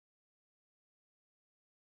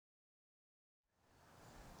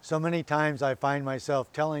So many times I find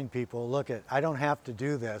myself telling people, look, I don't have to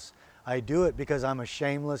do this. I do it because I'm a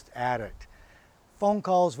shameless addict. Phone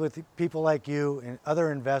calls with people like you and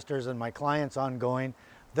other investors and my clients ongoing,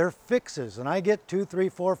 they're fixes, and I get 2, 3,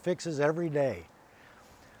 4 fixes every day.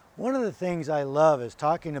 One of the things I love is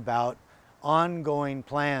talking about ongoing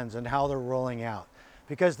plans and how they're rolling out,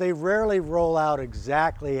 because they rarely roll out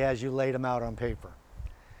exactly as you laid them out on paper.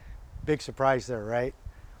 Big surprise there, right?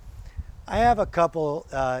 I have a couple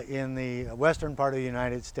in the western part of the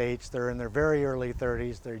United States. They're in their very early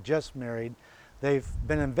 30s. They're just married. They've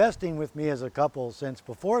been investing with me as a couple since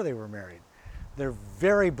before they were married. They're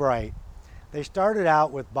very bright. They started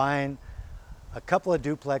out with buying a couple of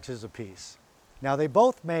duplexes apiece. Now they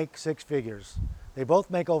both make 6 figures. They both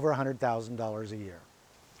make over $100,000 a year.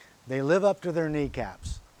 They live up to their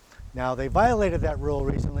kneecaps. Now they violated that rule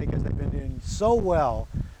recently because they've been doing so well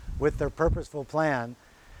with their purposeful plan,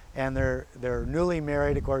 and they're newly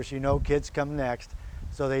married. Of course, you know, kids come next.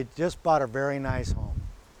 So they just bought a very nice home.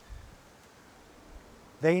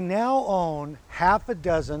 They now own half a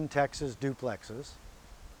dozen Texas duplexes.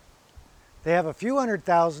 They have a few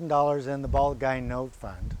 $100,000 in the Bald Guy Note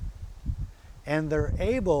Fund, and they're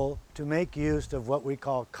able to make use of what we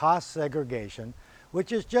call cost segregation,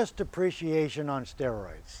 which is just depreciation on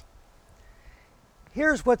steroids.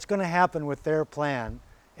 Here's what's going to happen with their plan,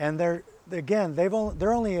 and they're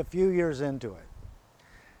only a few years into it.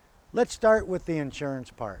 Let's start with the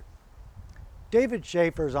insurance part. David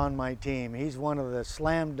Schaefer's on my team. He's one of the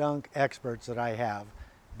slam dunk experts that I have.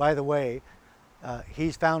 By the way,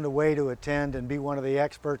 he's found a way to attend and be one of the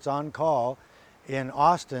experts on call in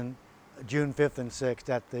Austin, June 5th and 6th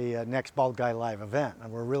at the next Bald Guy Live event.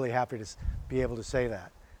 And we're really happy to be able to say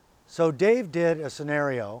that. So Dave did a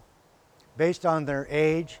scenario based on their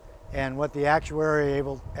age and what the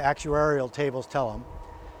actuarial tables tell them.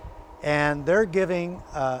 And they're giving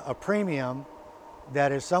a premium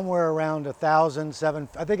that is somewhere around $1,007,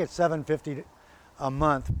 I think it's $750 a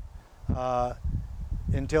month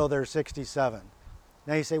until they're 67.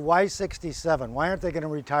 Now you say, why 67? Why aren't they going to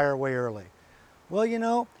retire way early? Well, you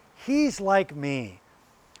know, he's like me.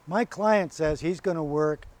 My client says he's going to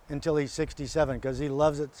work until he's 67 because he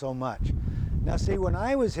loves it so much. Now see, when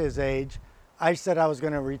I was his age, I said I was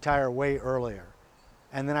going to retire way earlier,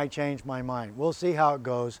 and then I changed my mind. We'll see how it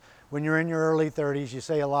goes. When you're in your early 30s, you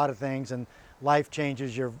say a lot of things, and life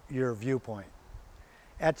changes your viewpoint.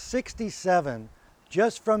 At 67,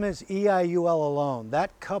 just from his EIUL alone,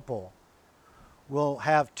 that couple will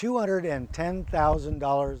have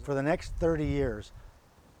 $210,000 for the next 30 years,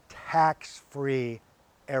 tax-free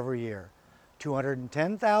every year.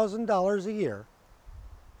 $210,000 a year,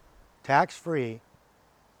 tax-free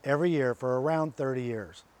every year for around 30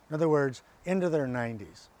 years. In other words, into their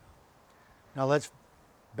 90s. Now let's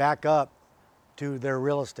back up to their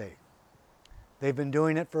real estate. They've been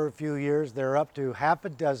doing it for a few years. They're up to half a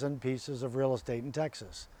dozen pieces of real estate in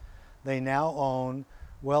Texas. They now own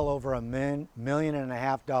well over $1.5 million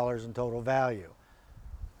in total value.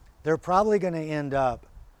 They're probably going to end up,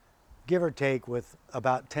 give or take, with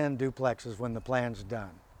about 10 duplexes when the plan's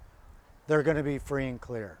done. They're going to be free and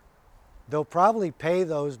clear. They'll probably pay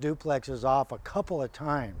those duplexes off a couple of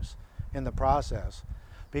times in the process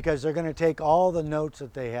because they're going to take all the notes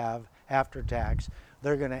that they have after tax.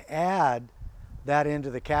 They're going to add that into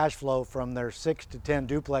the cash flow from their 6 to 10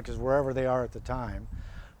 duplexes, wherever they are at the time.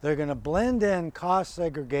 They're going to blend in cost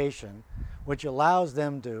segregation, which allows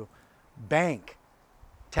them to bank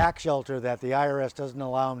tax shelter that the IRS doesn't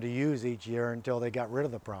allow them to use each year until they got rid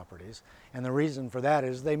of the properties. And the reason for that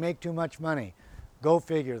is they make too much money. Go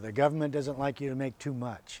figure, the government doesn't like you to make too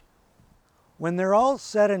much. When they're all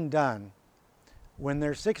said and done, when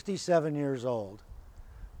they're 67 years old,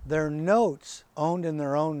 their notes owned in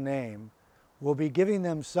their own name will be giving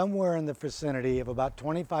them somewhere in the vicinity of about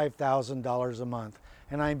 $25,000 a month,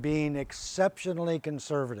 and I'm being exceptionally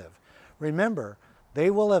conservative. Remember,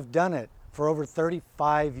 they will have done it for over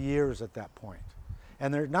 35 years at that point.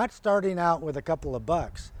 And they're not starting out with a couple of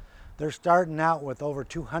bucks. They're starting out with over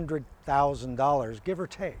 $200,000, give or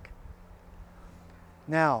take.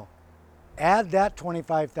 Now, add that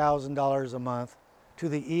 $25,000 a month to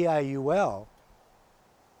the EIUL,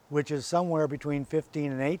 which is somewhere between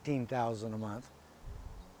 $15,000 and $18,000 a month,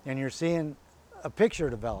 and you're seeing a picture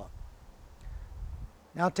develop.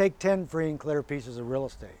 Now take 10 free and clear pieces of real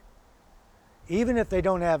estate. Even if they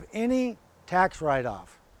don't have any tax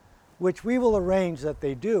write-off, which we will arrange that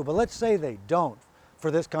they do, but let's say they don't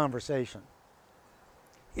for this conversation.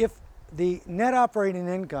 If the net operating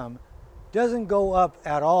income doesn't go up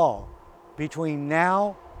at all between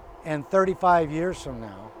now and 35 years from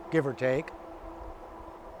now, give or take,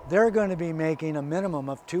 they're going to be making a minimum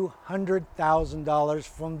of $200,000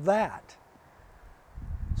 from that.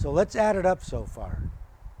 So let's add it up so far.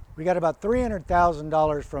 We got about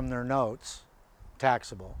 $300,000 from their notes,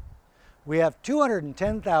 taxable. We have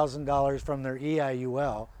 $210,000 from their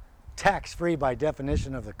EIUL, tax-free by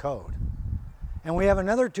definition of the code. And we have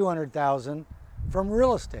another $200,000 from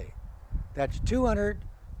real estate. That's $200,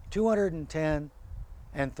 $210,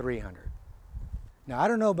 and $300. Now, I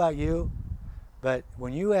don't know about you, but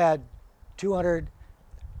when you add $200,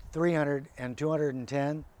 $300, and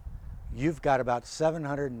 $210, you've got about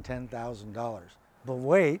 $710,000. But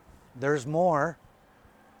wait, there's more.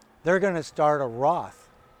 They're going to start a Roth.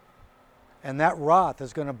 And that Roth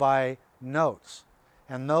is going to buy notes.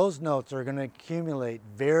 And those notes are going to accumulate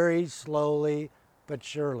very slowly but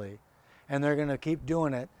surely. And they're going to keep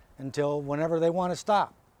doing it until whenever they want to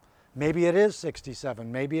stop. Maybe it is 67,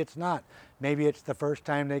 maybe it's not. Maybe it's the first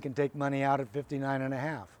time they can take money out at 59 and a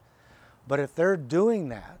half. But if they're doing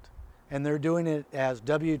that, and they're doing it as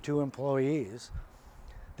W-2 employees,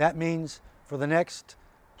 that means for the next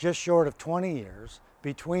just short of 20 years,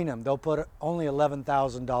 between them, they'll put only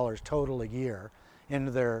 $11,000 total a year into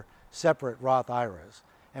their separate Roth IRAs.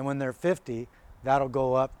 And when they're 50, that'll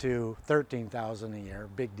go up to $13,000 a year,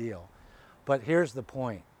 big deal. But here's the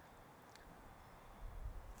point.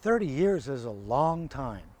 30 years is a long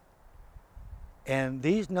time. And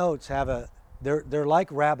these notes have they're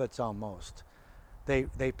like rabbits almost.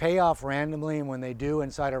 They pay off randomly, and when they do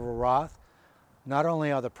inside of a Roth, not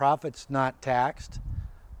only are the profits not taxed,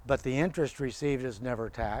 but the interest received is never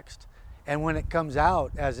taxed. And when it comes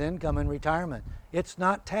out as income in retirement, it's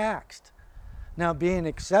not taxed. Now, being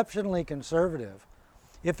exceptionally conservative,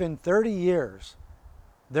 if in 30 years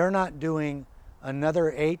they're not doing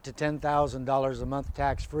another $8,000 to $10,000 a month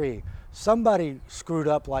tax-free, somebody screwed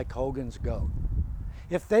up like Hogan's goat.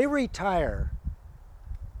 If they retire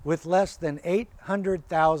with less than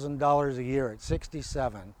 $800,000 a year at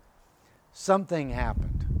 67, something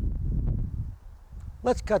happened.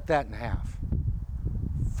 Let's cut that in half.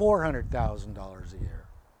 $400,000 a year.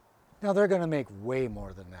 Now they're going to make way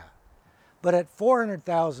more than that. But at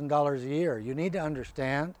 $400,000 a year, you need to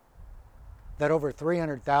understand that over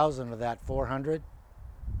 $300,000 of that $400,000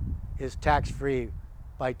 is tax-free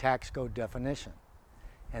by tax code definition.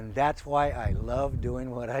 And that's why I love doing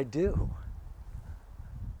what I do.